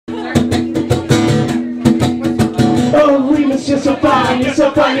fine, you're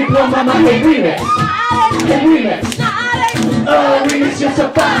so fine, you blow my mind. Hey Remus, hey Remus. Oh Remus, you're so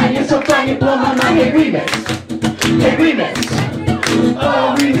fine, you blow my mind. Hey Remus, hey Remus.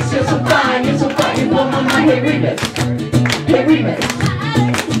 Oh Remus, you're so fine, you blow my mind. Hey Remus, hey Remus.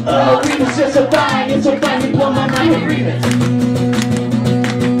 Oh Remus, you're so fine, you blow my mind. Hey Remus.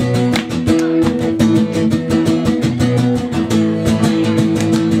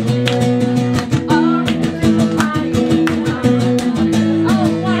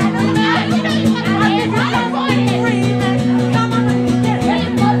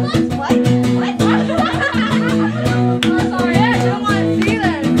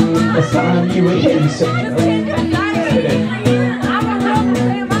 You were here, you said,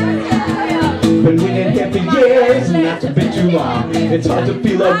 been waiting here for years, and that's a bit too long. It's hard to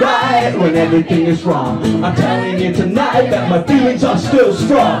feel alright when everything is wrong. I'm telling you tonight that my feelings are still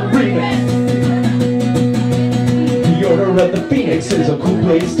strong. Remus. The Order of the Phoenix is a cool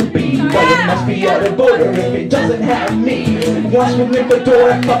place to be, but it must be out of order if it doesn't have me. Once with me the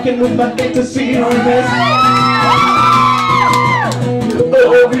door, fucking with my fantasy. Remus.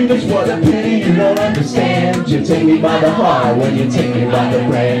 Oh Remus, what a pity you don't understand. You take me by the heart when you take me by the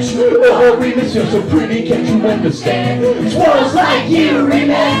branch. Oh Remus, you're so pretty, can't you understand? Swirls like you,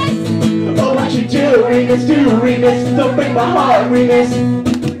 Remus. Oh, what you do, Remus, don't break my heart, Remus.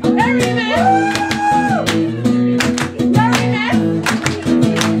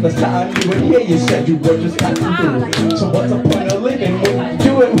 Last time you were here, you said you were just passing through. So what's the point of living? Wouldn't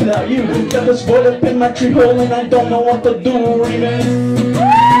do it without you. Got this wood up in my tree hole and I don't know what to do, Remus.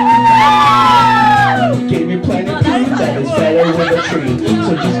 Gave you plenty of food that is better than a tree.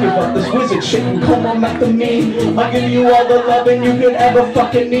 So just give up this wizard shit and come on back to me. I'll give you all the loving you could ever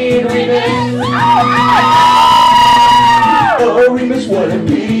fucking need, Remus. Oh Remus, what a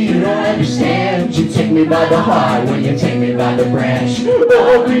pity you don't understand. You take me by the heart when you take me by the branch.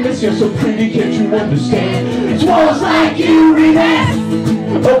 Oh Remus, you're so pretty, can't you understand? It's walls like you, Remus.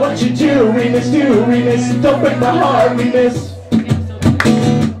 Oh, what you do, Remus, don't break my heart, Remus.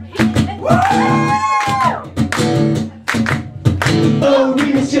 Oh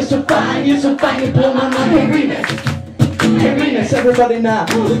Remus, you're so fine, you blow my mind. Hey Remus, hey Remus, everybody now.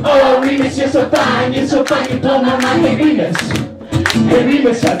 Oh Remus, you're so fine, you blow my mind. Hey Remus, hey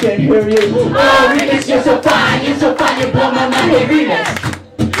Remus, I can't hear you. Oh Remus, you're so fine, you blow my mind. Hey Remus,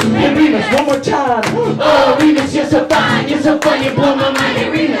 hey Remus, one more time. Oh Remus, you're so fine, you blow my mind. Hey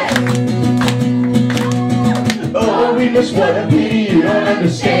Remus. Oh Remus, what a pity you don't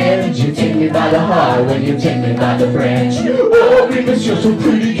understand. You take me by the heart when you take me by the branch. Oh Remus, you're so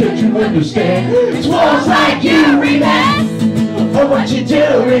pretty, can't you understand? It's walls like you, Remus. Oh, what you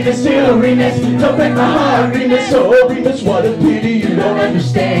do, Remus, don't break my heart, Remus. Oh Remus, what a pity you don't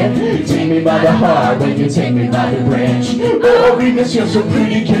understand. You take me by the heart when you take me by the branch. Oh Remus, you're so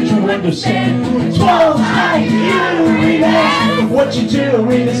pretty, can't you understand? It's walls like you, Remus. What you do,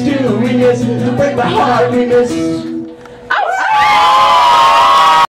 Remus, don't break my heart, Remus.